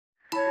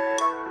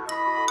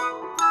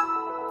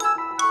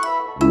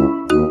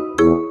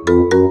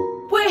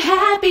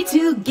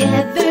free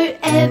together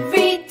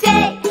every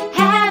day,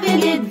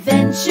 having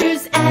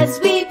adventures as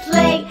we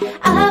play.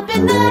 Up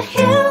in the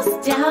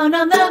hills, down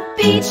on the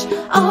beach,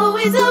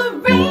 always a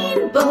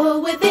rainbow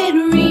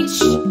within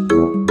reach.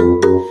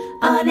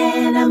 On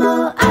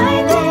Animal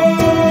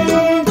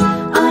Island,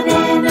 on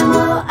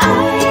Animal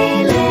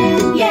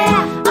Island,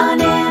 yeah.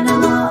 On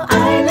Animal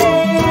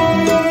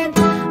Island,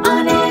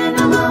 on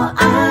Animal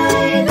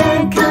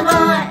Island, come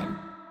on.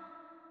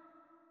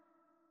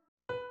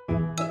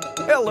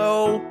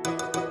 Hello.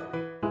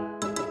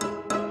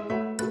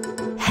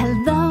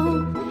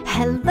 Hello,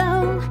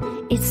 hello,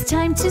 it's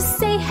time to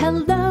say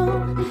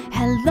hello.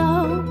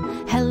 Hello,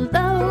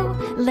 hello,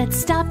 let's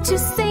stop to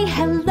say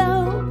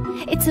hello.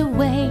 It's a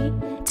way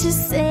to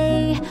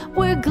say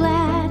we're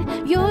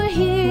glad you're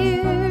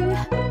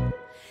here.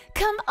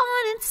 Come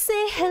on and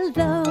say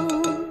hello.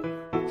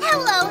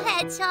 Hello,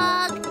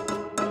 Hedgehog.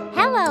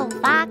 Hello,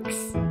 Fox.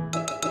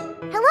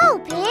 Hello,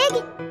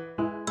 Pig.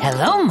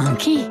 Hello,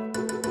 Monkey.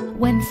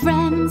 When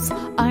friends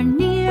are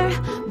near,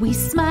 we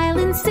smile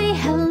and say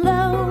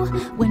hello.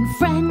 When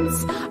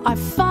friends are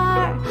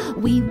far,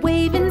 we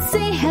wave and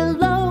say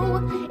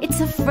hello.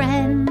 It's a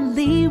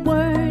friendly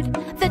word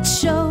that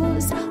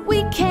shows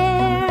we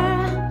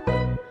care.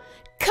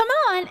 Come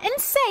on and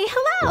say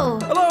hello.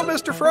 Hello,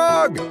 Mr.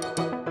 Frog.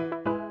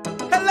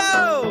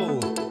 Hello.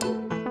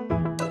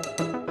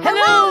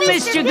 Hello,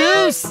 Mr.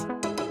 Goose.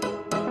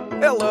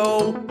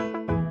 Hello.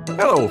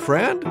 Hello,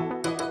 friend.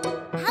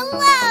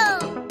 Hello.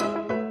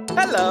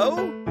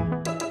 Hello.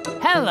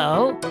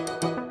 Hello.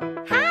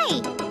 Hi,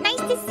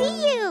 nice to see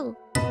you.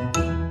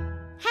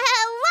 Hello.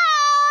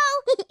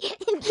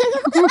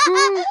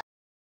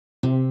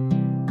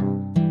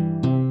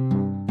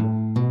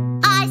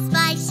 I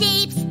spy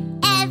shapes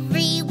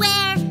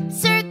everywhere.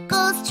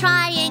 Circles,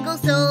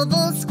 triangles,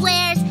 ovals,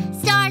 squares,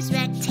 stars,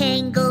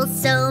 rectangles,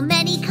 so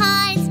many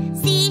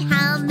kinds. See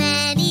how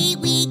many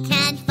we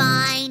can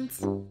find.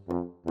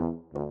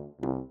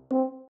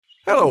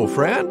 Hello,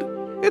 friend.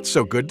 It's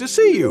so good to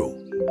see you.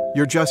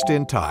 You're just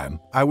in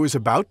time. I was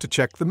about to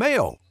check the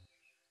mail.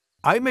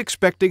 I'm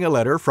expecting a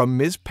letter from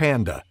Ms.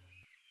 Panda.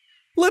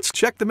 Let's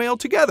check the mail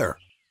together.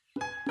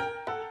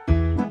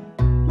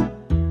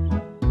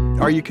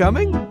 Are you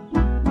coming?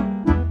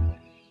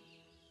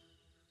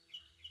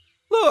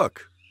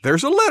 Look,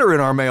 there's a letter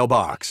in our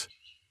mailbox.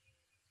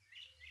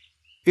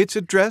 It's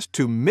addressed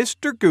to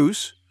Mr.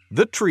 Goose,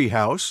 the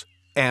Treehouse,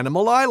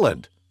 Animal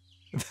Island.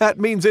 That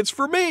means it's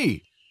for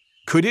me.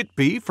 Could it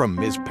be from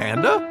Ms.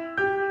 Panda?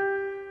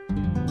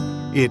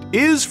 It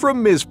is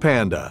from Ms.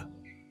 Panda.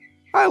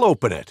 I'll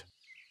open it.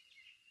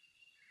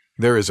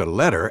 There is a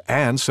letter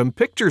and some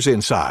pictures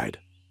inside.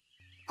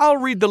 I'll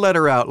read the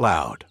letter out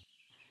loud.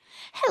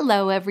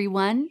 Hello,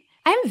 everyone.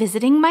 I'm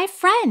visiting my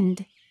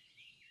friend.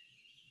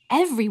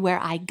 Everywhere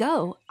I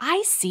go,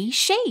 I see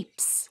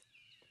shapes.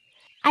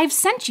 I've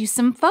sent you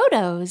some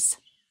photos.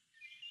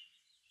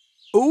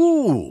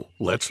 Ooh,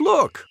 let's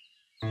look.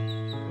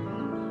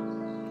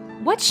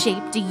 What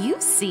shape do you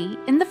see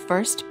in the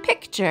first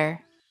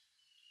picture?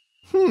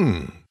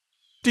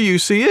 Do you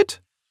see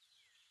it?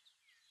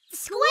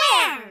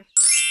 Square.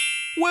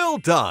 Well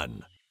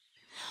done.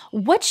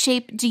 What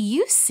shape do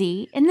you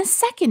see in the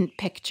second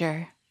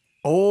picture?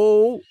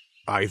 Oh,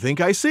 I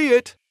think I see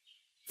it.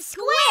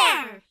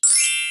 Square.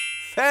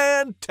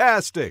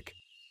 Fantastic.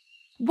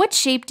 What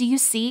shape do you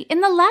see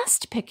in the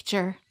last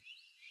picture?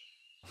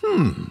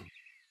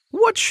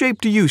 What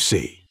shape do you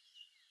see?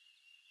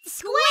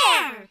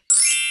 Square.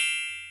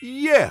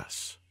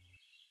 Yes.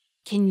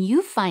 Can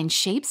you find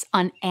shapes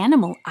on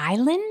Animal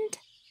Island?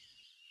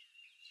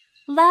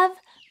 Love,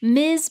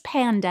 Ms.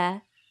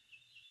 Panda.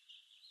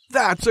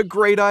 That's a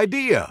great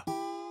idea.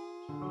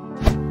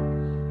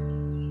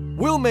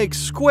 We'll make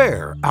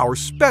square our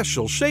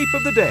special shape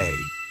of the day.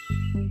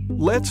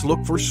 Let's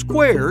look for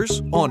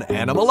squares on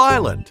Animal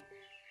Island.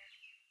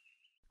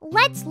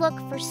 Let's look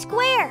for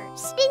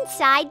squares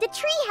inside the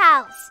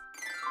treehouse.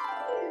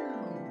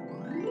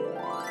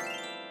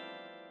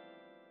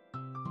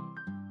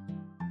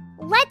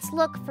 Let's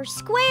look for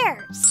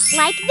squares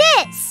like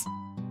this.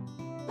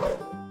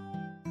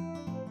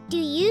 Do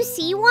you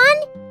see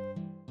one?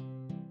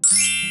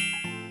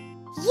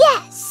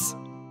 Yes.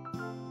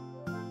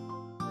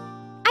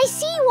 I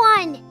see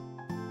one.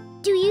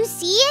 Do you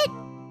see it?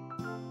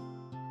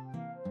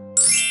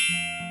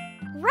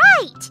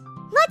 Right.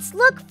 Let's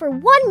look for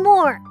one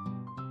more.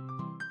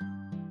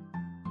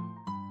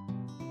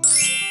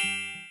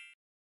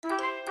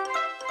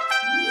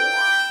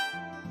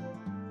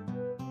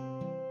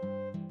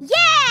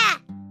 Yeah!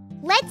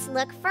 Let's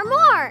look for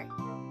more.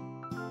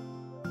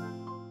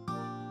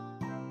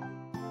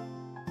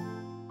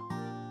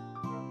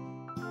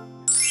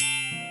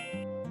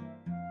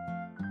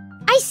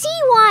 I see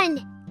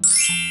one.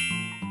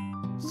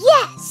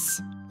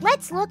 Yes!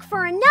 Let's look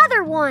for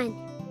another one.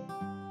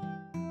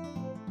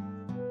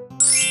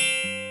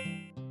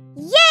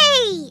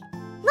 Yay!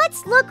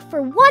 Let's look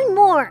for one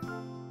more.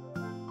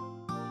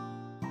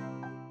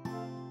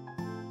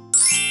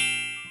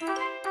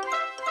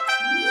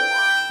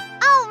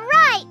 All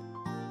right!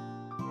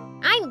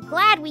 I'm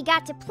glad glad we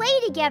got to play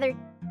together.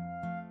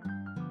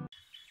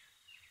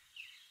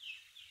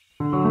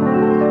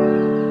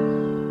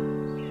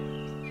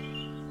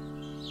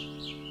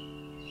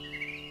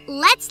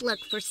 Let's look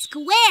for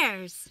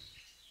squares.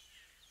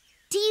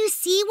 Do you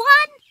see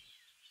one?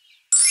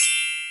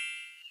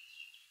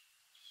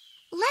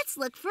 Let's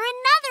look for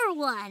another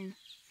one.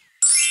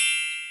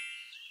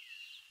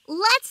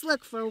 Let's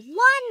look for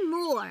one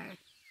more.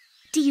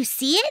 Do you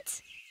see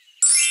it?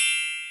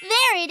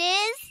 There it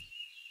is.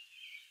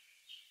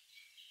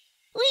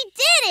 We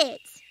did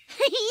it!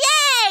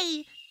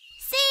 Yay!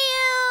 See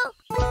you!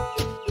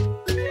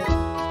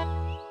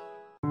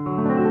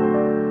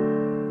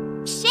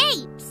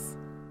 Shapes.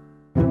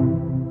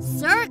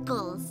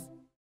 Circles.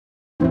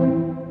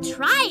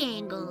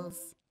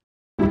 Triangles.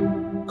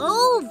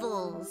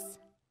 Ovals.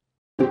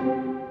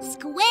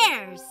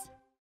 Squares.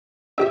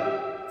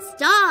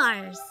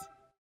 Stars.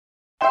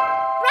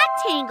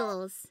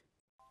 Rectangles.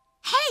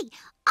 Hey,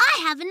 I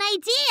have an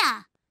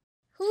idea.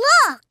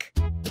 Look!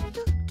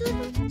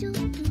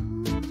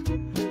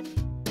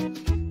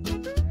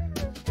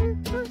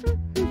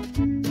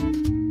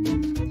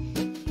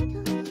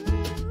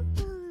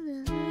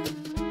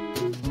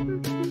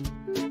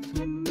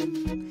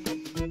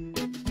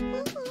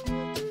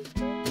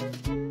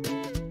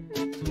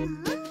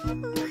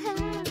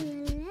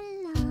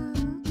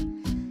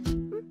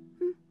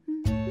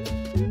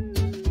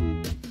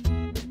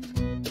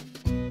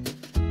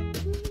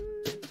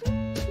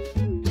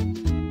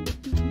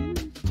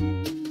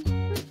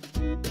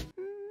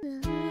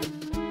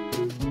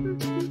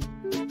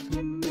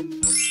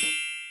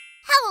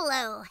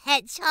 Hello,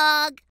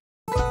 hedgehog.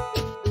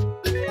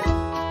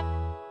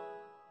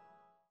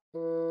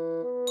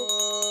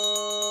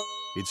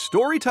 It's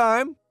story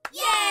time.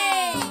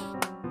 Yay!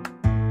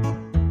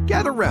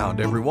 Gather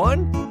round,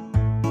 everyone.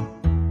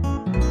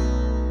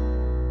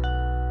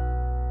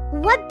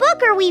 What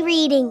book are we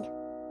reading?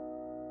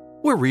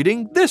 We're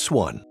reading this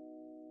one.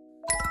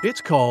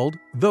 It's called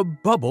The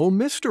Bubble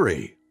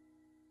Mystery.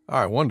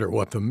 I wonder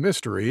what the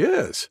mystery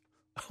is.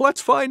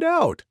 Let's find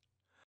out.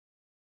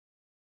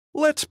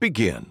 Let's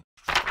begin.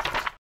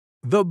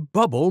 The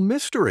Bubble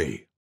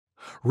Mystery.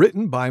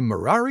 Written by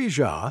Murari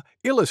Jha,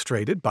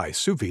 illustrated by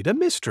Suvita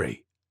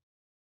Mistry.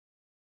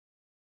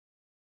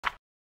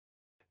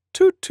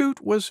 Toot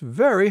Toot was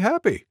very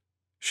happy.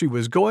 She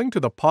was going to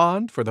the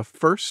pond for the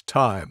first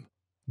time.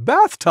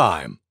 Bath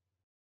time!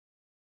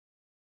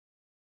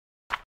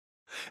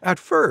 At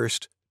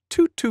first,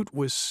 Toot Toot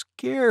was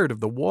scared of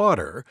the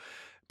water,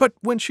 but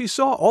when she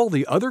saw all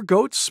the other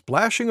goats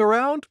splashing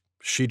around,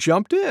 she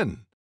jumped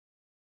in.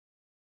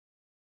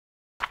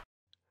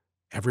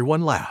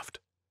 Everyone laughed.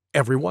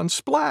 Everyone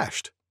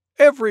splashed.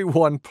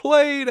 Everyone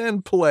played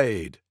and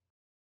played.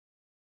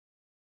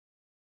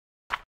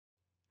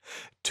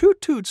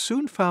 Toot Toot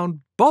soon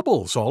found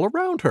bubbles all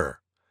around her.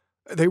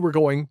 They were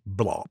going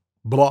blop,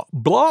 blop,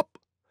 blop.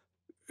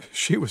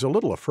 She was a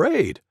little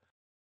afraid.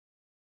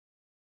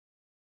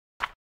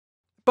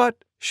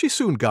 But she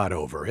soon got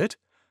over it.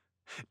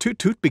 Toot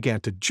Toot began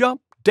to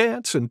jump,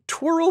 dance, and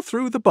twirl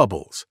through the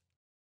bubbles.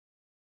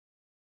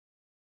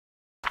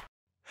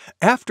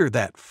 After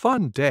that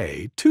fun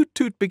day, Toot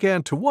Toot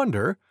began to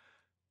wonder,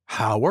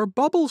 how are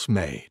bubbles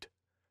made?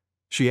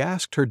 She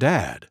asked her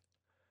dad.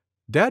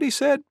 Daddy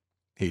said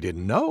he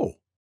didn't know.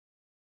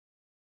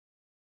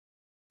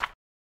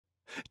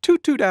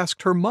 Toot Toot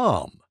asked her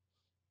mom.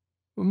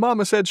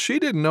 Mama said she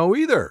didn't know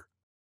either.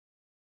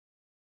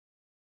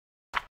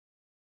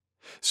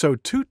 So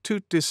Toot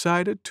Toot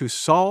decided to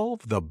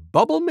solve the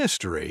bubble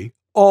mystery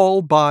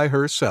all by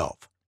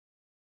herself.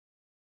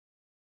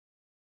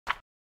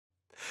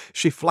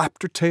 She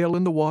flapped her tail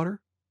in the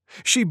water.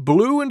 She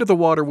blew into the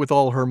water with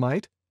all her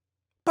might,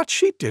 but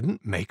she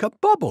didn't make a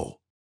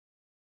bubble.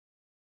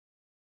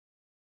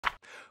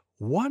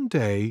 One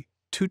day,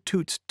 Toot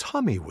Toot's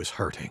tummy was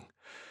hurting.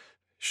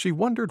 She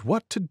wondered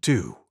what to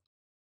do.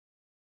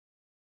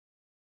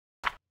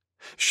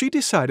 She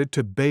decided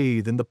to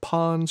bathe in the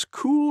pond's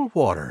cool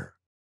water.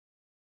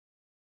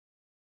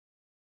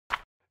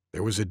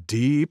 There was a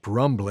deep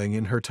rumbling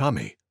in her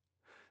tummy.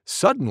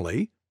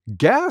 Suddenly,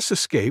 gas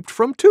escaped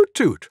from Toot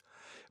Toot.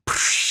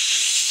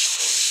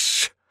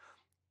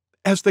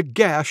 As the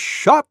gas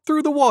shot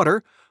through the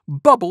water,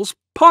 bubbles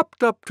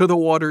popped up to the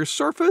water's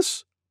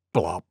surface.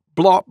 Blop,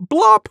 blop,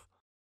 blop.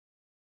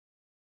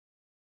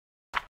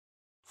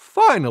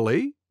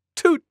 Finally,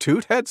 Toot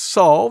Toot had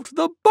solved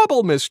the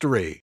bubble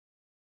mystery.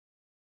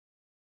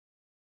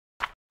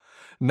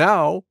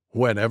 Now,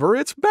 whenever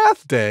it's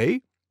bath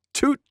day,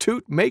 Toot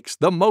Toot makes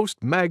the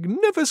most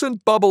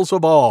magnificent bubbles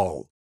of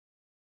all.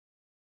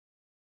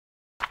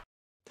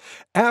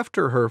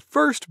 After her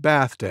first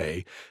bath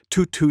day,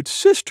 Toot Toot's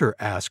sister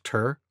asked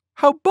her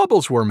how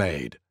bubbles were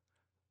made.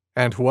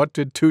 And what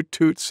did Toot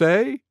Toot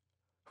say?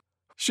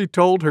 She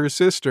told her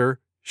sister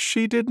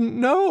she didn't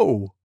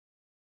know.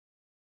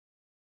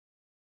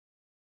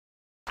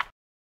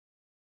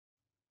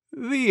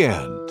 The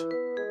end.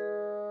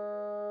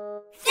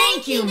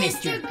 Thank you,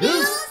 Mr.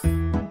 Goose.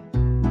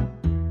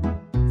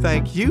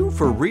 Thank you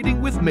for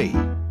reading with me.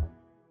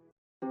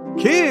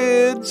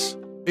 Kids,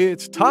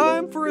 it's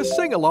time for a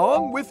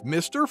sing-along with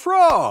Mr.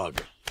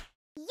 Frog.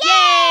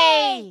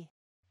 Yay!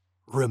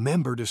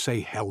 Remember to say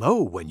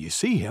hello when you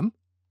see him.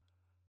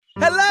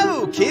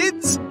 Hello,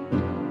 kids!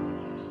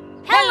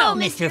 Hello,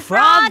 Mr.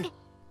 Frog.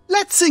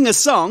 Let's sing a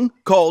song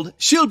called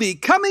She'll Be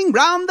Coming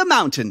Round the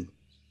Mountain.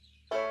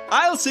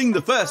 I'll sing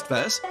the first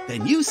verse,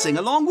 then you sing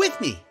along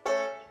with me.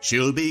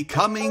 She'll be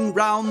coming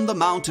round the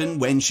mountain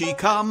when she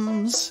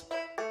comes.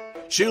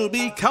 She'll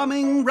be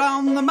coming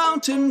round the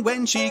mountain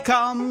when she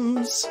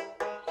comes.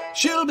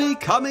 She'll be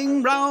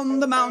coming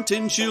round the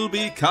mountain, she'll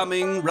be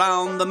coming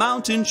round the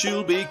mountain,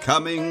 she'll be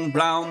coming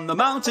round the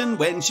mountain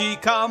when she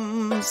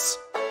comes.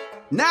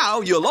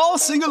 Now you'll all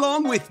sing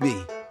along with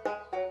me.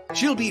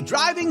 She'll be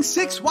driving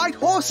 6 white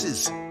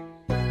horses.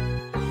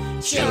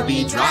 She'll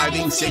be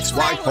driving 6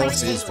 white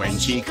horses when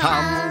she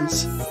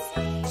comes.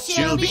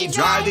 She'll be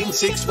driving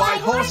 6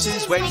 white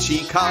horses when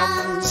she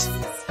comes.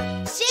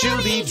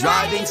 She'll be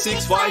driving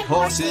 6 white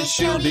horses.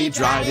 She'll be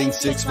driving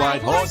 6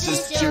 white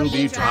horses. She'll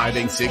be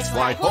driving 6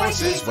 white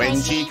horses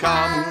when she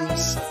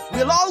comes.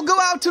 We'll all go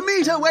out to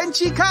meet her when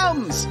she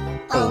comes.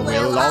 Oh,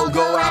 we'll all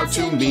go out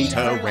to meet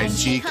her when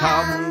she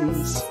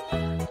comes.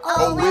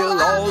 Oh,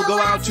 we'll all go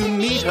out to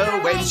meet her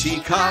when she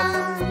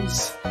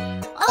comes.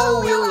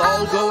 Oh, we'll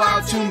all go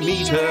out to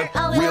meet her.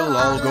 We'll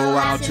all go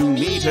out to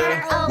meet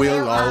her.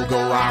 We'll all go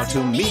out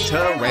to meet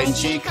her when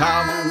she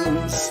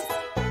comes.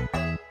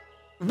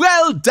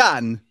 Well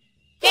done!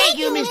 Thank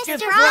you, Mr.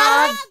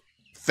 Frog!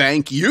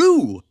 Thank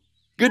you!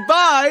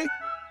 Goodbye!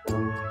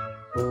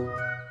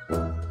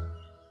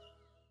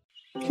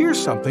 Here's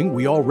something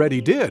we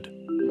already did.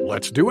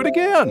 Let's do it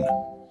again.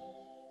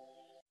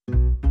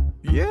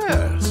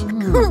 Yes.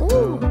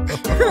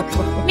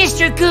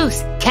 Mr.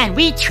 Goose, can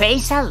we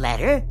trace a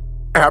letter?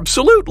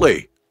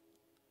 Absolutely.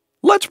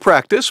 Let's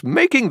practice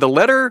making the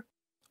letter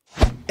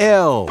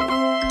L.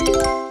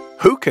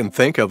 Who can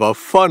think of a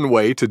fun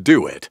way to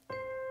do it?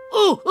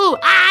 Ooh,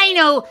 I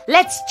know.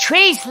 Let's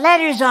trace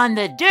letters on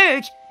the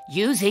dirt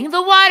using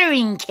the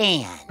watering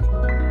can.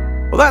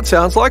 Well, that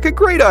sounds like a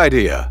great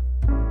idea.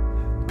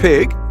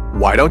 Pig,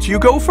 why don't you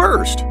go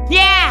first?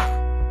 Yeah!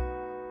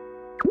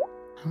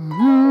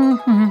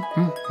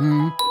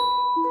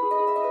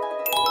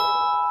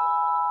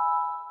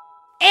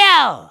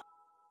 L.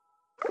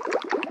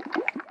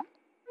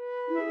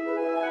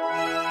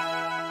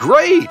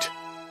 Great!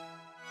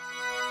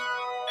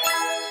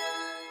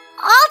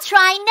 I'll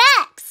try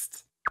next.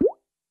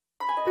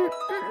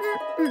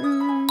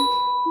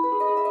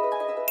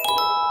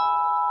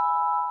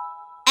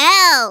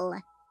 L.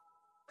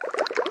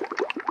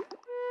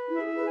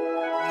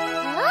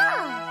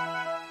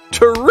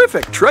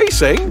 Terrific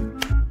tracing!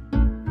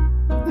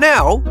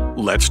 Now,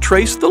 let's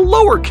trace the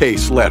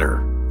lowercase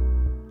letter.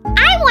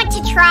 I want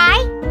to try.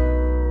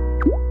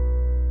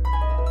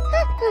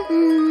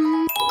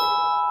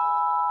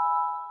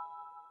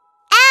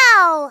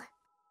 L.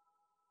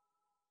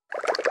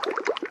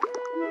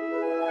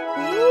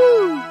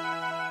 Ooh.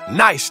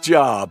 Nice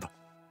job!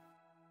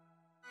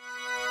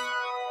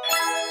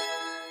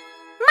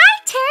 My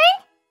turn.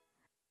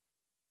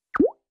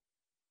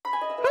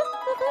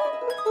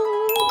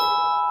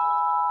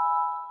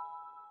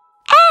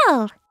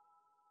 L.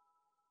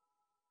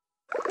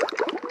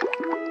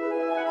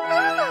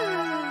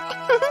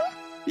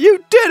 You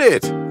did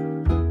it!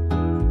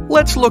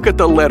 Let's look at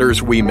the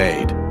letters we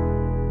made.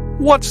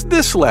 What's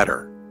this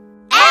letter?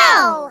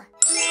 L.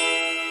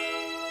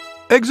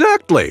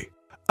 Exactly.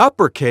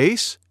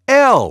 Uppercase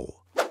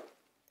L.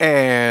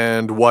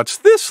 And what's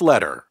this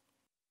letter?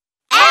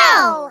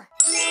 L.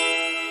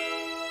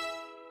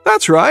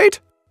 That's right.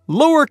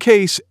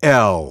 Lowercase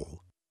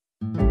L.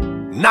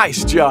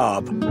 Nice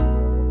job!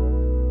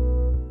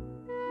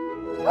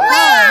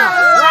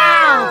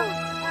 Wow!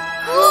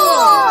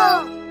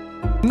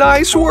 Cool!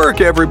 Nice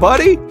work,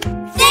 everybody!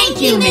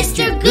 Thank you,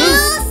 Mr.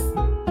 Goose!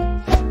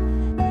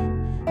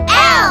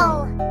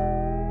 L!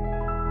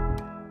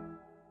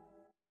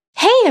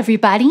 Hey,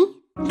 everybody!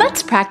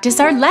 Let's practice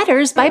our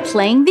letters by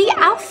playing the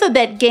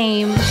alphabet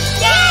game. Yay!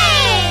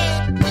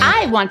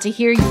 I want to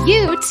hear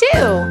you,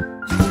 too.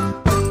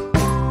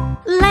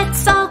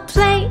 Let's all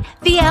play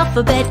the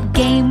alphabet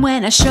game.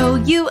 When I show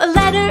you a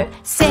letter,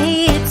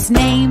 say its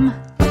name.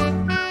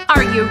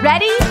 Are you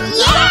ready?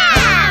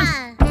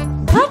 Yeah!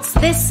 What's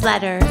this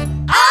letter?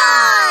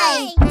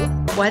 I!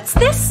 What's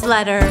this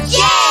letter?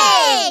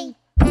 J!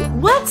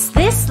 What's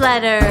this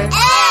letter?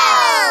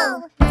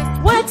 L!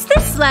 What's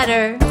this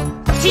letter?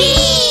 T!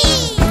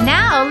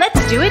 Now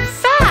let's do it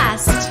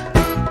fast.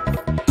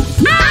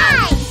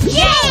 I!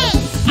 J!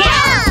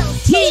 L!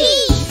 T!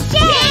 J!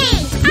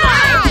 I!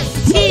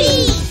 T!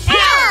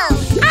 L!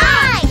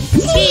 I!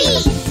 T!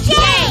 J!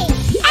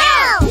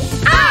 L!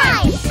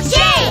 I! J!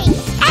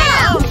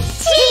 L!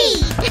 T!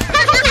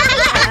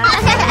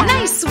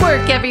 Nice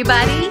work,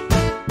 everybody.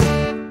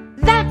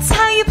 That's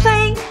how you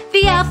play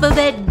the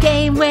alphabet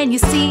game. When you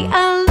see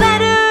a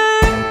letter,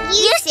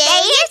 You say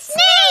its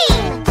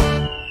name!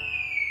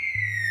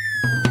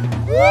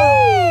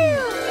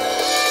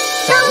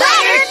 The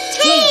letter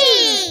T!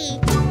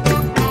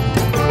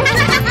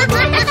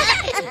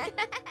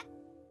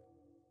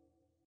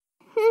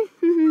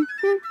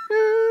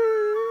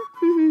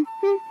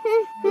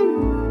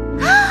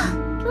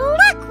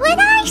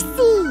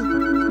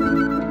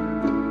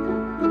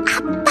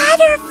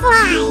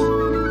 butterfly.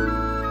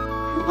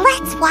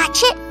 Let's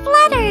watch it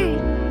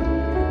flutter.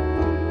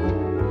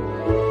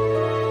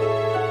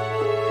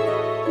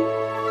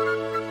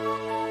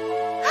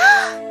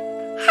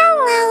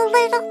 Hello,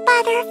 little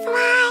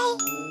butterfly.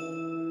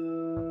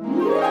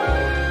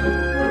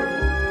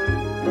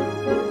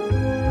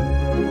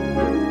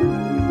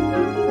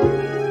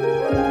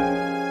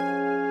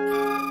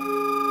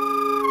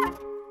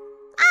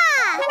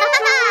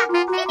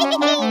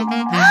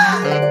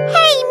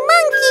 Hey,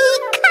 monkey,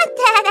 cut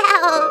that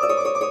out.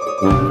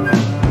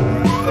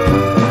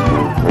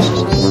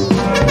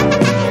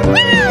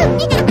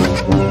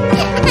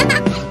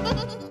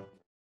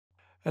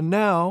 And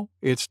now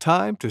it's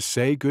time to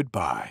say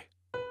goodbye.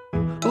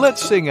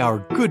 Let's sing our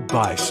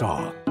goodbye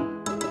song.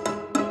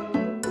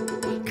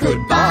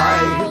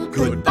 Goodbye,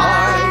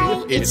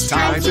 goodbye, it's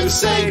time to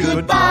say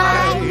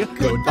goodbye.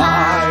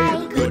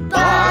 Goodbye,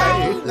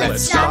 goodbye,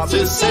 let's stop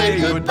to say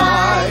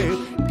goodbye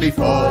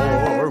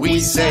before we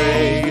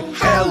say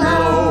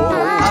hello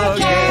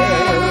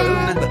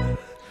again.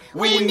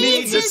 We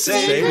need to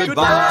say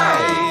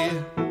goodbye.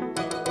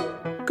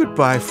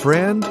 Goodbye,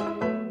 friend.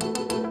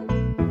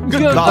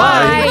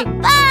 Goodbye.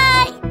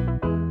 Bye.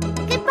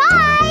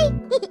 Goodbye.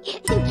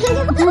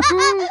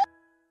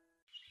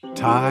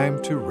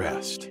 Time to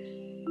rest.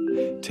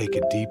 Take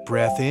a deep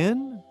breath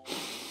in.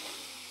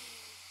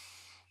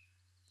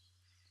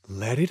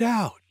 Let it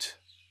out.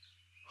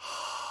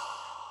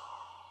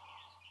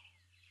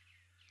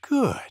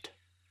 Good.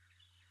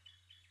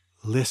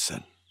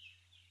 Listen.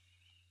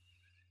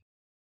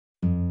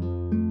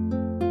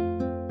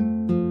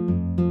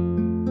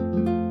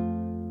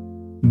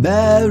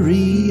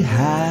 Mary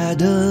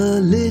had a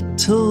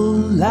little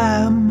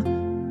lamb,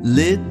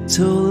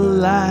 little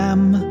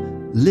lamb,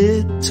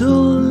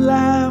 little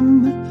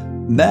lamb.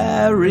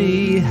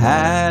 Mary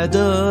had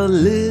a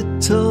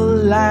little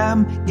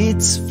lamb,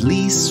 its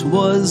fleece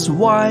was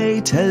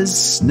white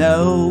as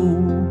snow.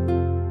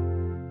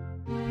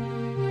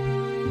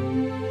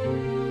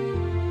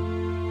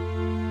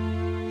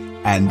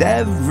 And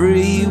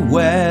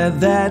everywhere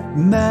that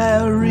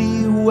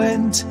Mary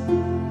went,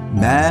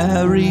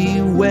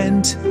 Mary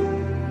went,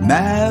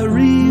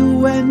 Mary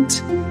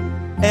went.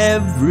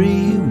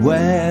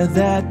 Everywhere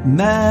that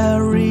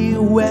Mary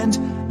went,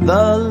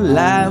 the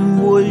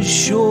lamb was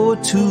sure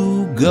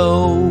to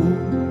go.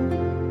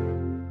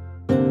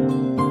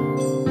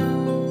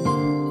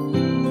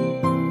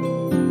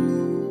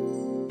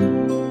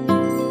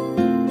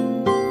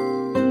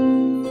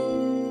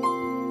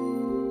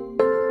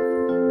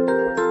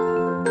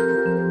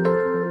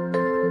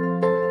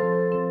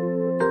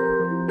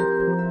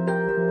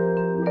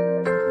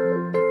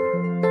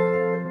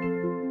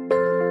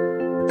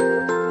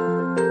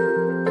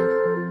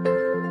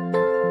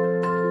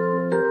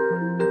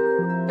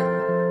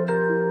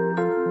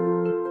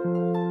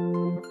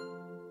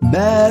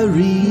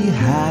 Mary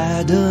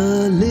had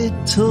a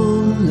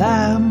little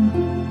lamb,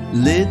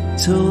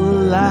 little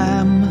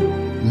lamb,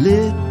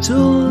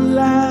 little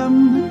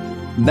lamb.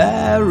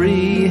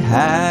 Mary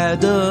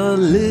had a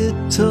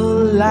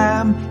little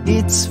lamb,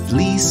 its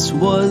fleece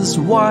was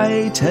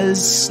white as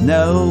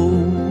snow.